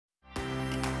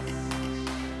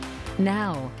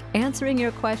Now, answering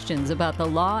your questions about the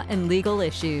law and legal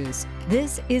issues.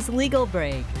 This is Legal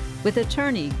Break with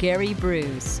attorney Gary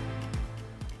Bruce.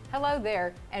 Hello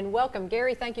there and welcome.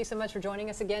 Gary, thank you so much for joining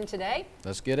us again today.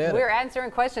 Let's get at it. We're answering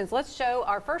questions. Let's show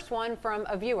our first one from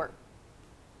a viewer.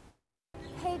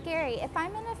 Hey Gary, if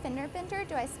I'm in a fender bender,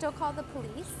 do I still call the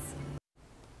police?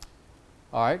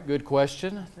 All right, good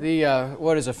question.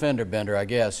 What is a fender bender, I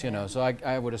guess, you know, so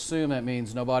I would assume that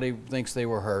means nobody thinks they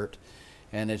were hurt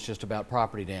and it's just about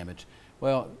property damage.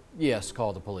 Well, yes,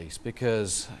 call the police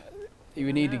because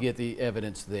you need to get the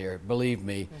evidence there. Believe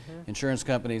me, insurance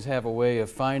companies have a way of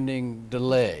finding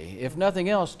delay, if nothing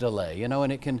else delay, you know,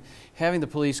 and having the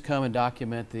police come and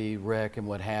document the wreck and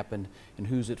what happened and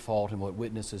who's at fault and what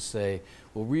witnesses say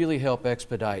will really help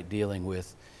expedite dealing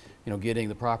with, you know, getting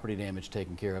the property damage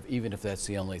taken care of, even if that's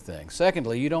the only thing.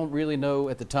 Secondly, you don't really know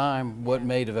at the time what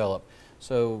may develop.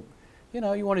 So, you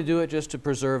know, you want to do it just to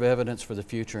preserve evidence for the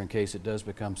future in case it does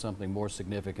become something more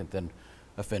significant than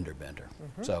a fender bender.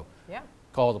 So,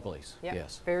 call the police.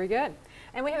 Yes. Very good.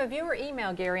 And we have a viewer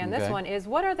email, Gary, and this one is,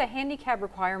 what are the handicap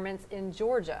requirements in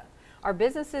Georgia? Are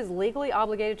businesses legally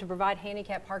obligated to provide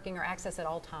handicap parking or access at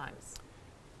all times?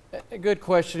 A good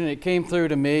question. It came through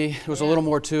to me. There was a little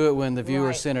more to it when the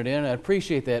viewer sent it in. I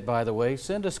appreciate that, by the way.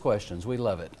 Send us questions. We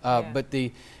love it. But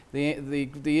the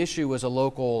issue was a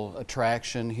local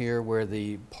attraction here where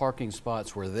the parking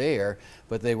spots were there,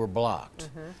 but they were blocked.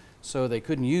 So they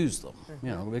couldn't use them,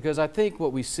 you know, because I think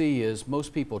what we see is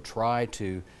most people try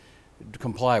to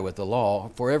comply with the law.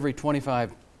 For every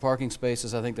 25 parking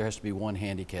spaces, I think there has to be one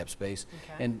handicap space.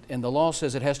 And the law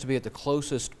says it has to be at the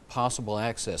closest possible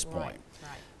access point.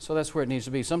 So that's where it needs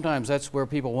to be. Sometimes that's where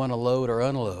people want to load or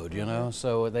unload, you know,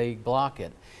 so they block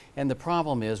it. And the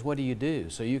problem is, what do you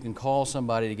do? So you can call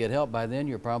somebody to get help. By then,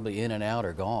 you're probably in and out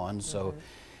or gone. So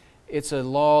it's a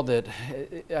law that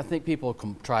I think people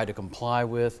try to comply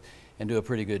with and do a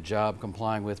pretty good job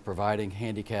complying with, providing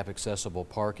handicap accessible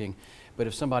parking. But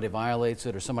if somebody violates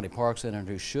it or somebody parks in it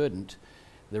who shouldn't,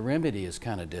 the remedy is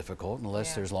kind of difficult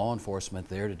unless there's law enforcement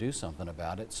there to do something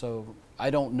about it. So I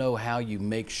don't know how you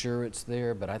make sure it's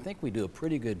there, but I think we do a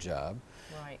pretty good job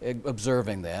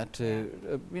observing that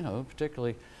to, you know,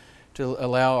 particularly to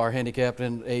allow our handicapped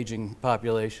and aging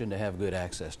population to have good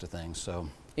access to things. So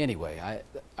anyway,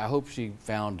 I hope she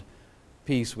found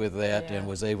peace with that and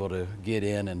was able to get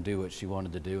in and do what she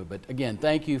wanted to do. But again,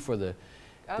 thank you for the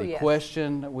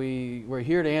question. We're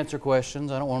here to answer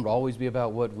questions. I don't want it to always be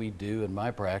about what we do in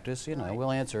my practice. You know,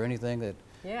 we'll answer anything that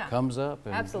comes up,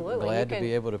 and glad to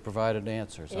be able to provide an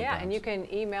answer sometimes. Yeah, and you can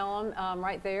email them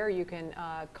right there. You can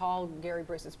call Gary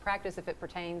Bruce's practice if it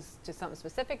pertains to something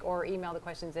specific, or email the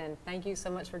questions in. Thank you so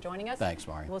much for joining us. Thanks,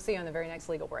 Mari. We'll see you on the very next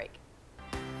Legal Break.